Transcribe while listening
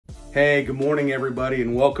Hey, good morning everybody,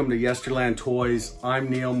 and welcome to Yesterland Toys. I'm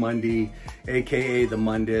Neil Mundy, aka the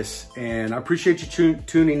Mundus, and I appreciate you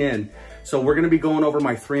tuning in. So we're going to be going over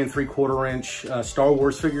my 3 3/4 inch Star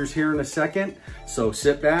Wars figures here in a second. So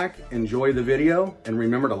sit back, enjoy the video, and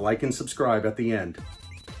remember to like and subscribe at the end.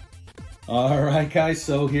 All right, guys.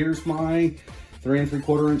 So here's my 3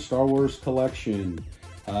 3/4 inch Star Wars collection.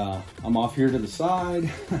 I'm off here to the side.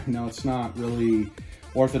 I know it's not really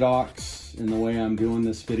orthodox in the way I'm doing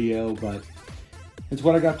this video, but it's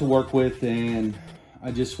what I got to work with, and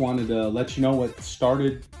I just wanted to let you know what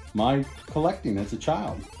started my collecting as a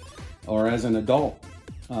child or as an adult.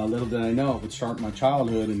 Little did I know it would start my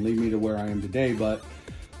childhood and lead me to where I am today. But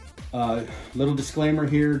little disclaimer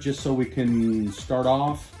here, just so we can start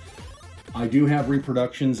off, I do have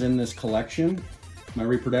reproductions in this collection. My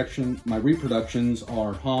reproductions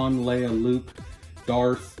are Han, Leia, Luke,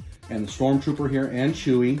 Darth, and the Stormtrooper here, and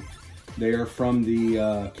Chewie. They are from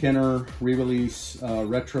the Kenner re-release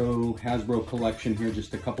retro Hasbro collection here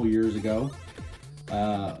just a couple years ago.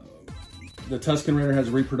 The Tusken Raider has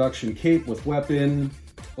a reproduction cape with weapon.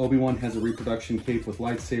 Obi-Wan has a reproduction cape with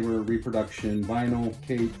lightsaber, reproduction vinyl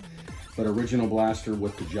cape, but original blaster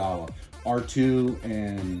with the Jawa. R2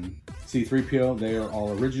 and C-3PO, they are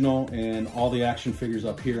all original, and all the action figures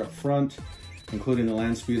up here up front, including the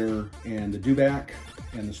Landspeeder and the Dewback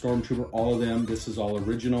and the Stormtrooper, all of them, this is all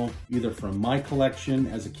original, either from my collection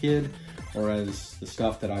as a kid or as the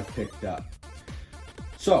stuff that I've picked up.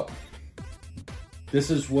 So,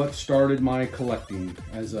 this is what started my collecting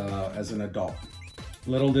as an adult.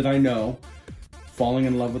 Little did I know, falling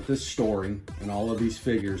in love with this story and all of these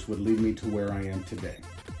figures would lead me to where I am today.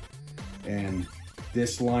 And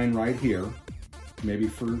this line right here, maybe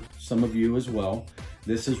for some of you as well,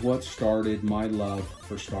 this is what started my love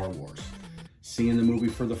for Star Wars. Seeing the movie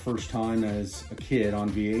for the first time as a kid on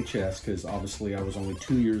VHS, because obviously I was only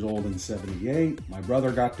 2 years old in '78. My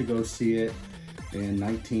brother got to go see it in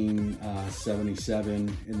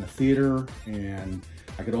 1977 in the theater, and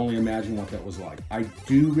I could only imagine what that was like. I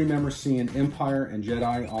do remember seeing Empire and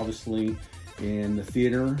Jedi, obviously, in the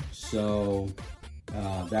theater, so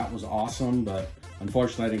that was awesome, but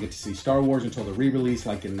unfortunately I didn't get to see Star Wars until the re-release,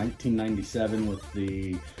 like in 1997 with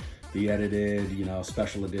the edited, you know,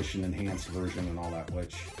 special edition enhanced version and all that,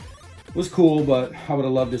 which was cool, but I would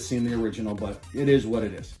have loved to have seen the original, but it is what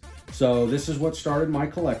it is. So this is what started my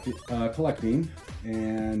collecting,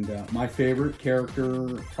 and my favorite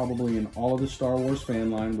character probably in all of the Star Wars fan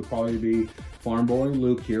line would probably be Farm Boy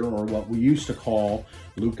Luke here, or what we used to call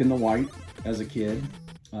Luke in the White as a kid.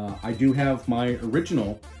 I do have my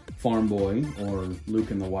original Farm Boy, or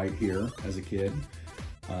Luke in the White here as a kid.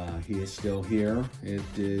 He is still here.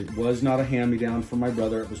 It was not a hand-me-down from my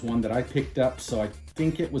brother. It was one that I picked up, so I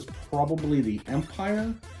think it was probably the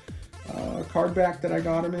Empire card back that I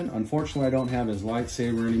got him in. Unfortunately, I don't have his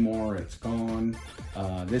lightsaber anymore. It's gone.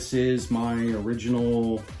 This is my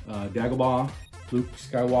original Dagobah Luke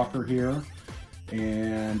Skywalker here.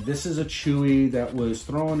 And this is a Chewie that was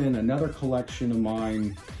thrown in another collection of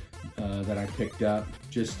mine that I picked up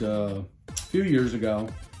just a few years ago.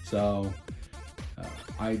 So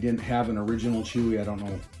I didn't have an original Chewie. I don't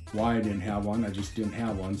know why I didn't have one. I just didn't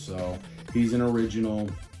have one. So he's an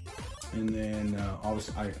original. And then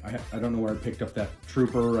obviously I don't know where I picked up that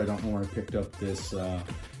Trooper. I don't know where I picked up this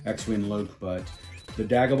X-Wing Luke, but the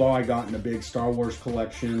Dagobah I got in a big Star Wars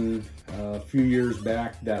collection a few years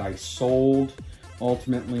back that I sold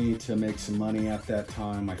ultimately to make some money at that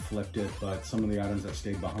time. I flipped it, but some of the items that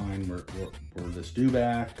stayed behind were this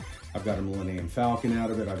Dewback. I've got a Millennium Falcon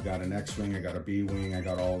out of it. I've got an X-Wing, I got a B-Wing, I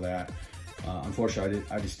got all that. Unfortunately,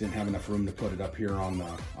 I just didn't have enough room to put it up here on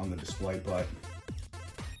the display, but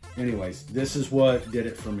anyways, this is what did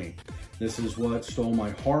it for me. This is what stole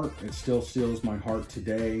my heart. It still steals my heart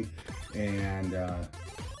today, and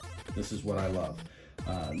this is what I love.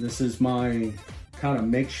 This is my kind of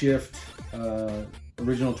makeshift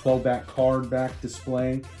original 12-back card back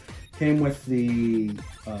display. Came with the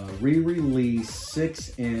re-release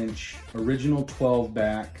 6-inch original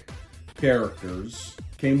 12-back characters.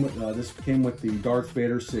 This came with the Darth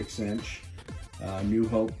Vader 6-inch New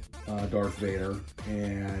Hope Darth Vader,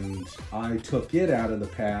 and I took it out of the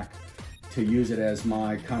pack to use it as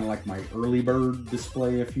my kind of like my early bird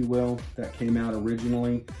display, if you will, that came out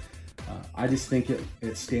originally. I just think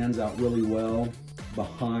it stands out really well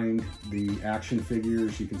behind the action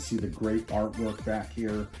figures. You can see the great artwork back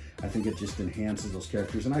here. I think it just enhances those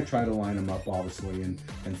characters, and I try to line them up obviously in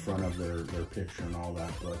front of their picture and all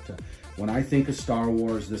that. But when I think of Star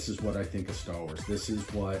Wars, this is what I think of Star Wars. This is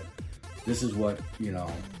what you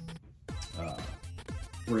know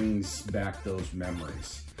brings back those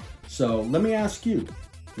memories. So let me ask you,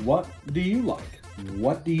 What do you like?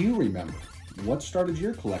 What do you remember? What started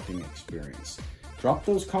your collecting experience? Drop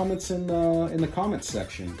those comments in the comments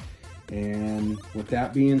section. And with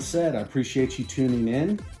that being said, I appreciate you tuning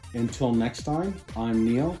in. Until next time, I'm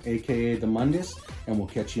Neil, aka The Mundus, and we'll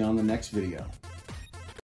catch you on the next video.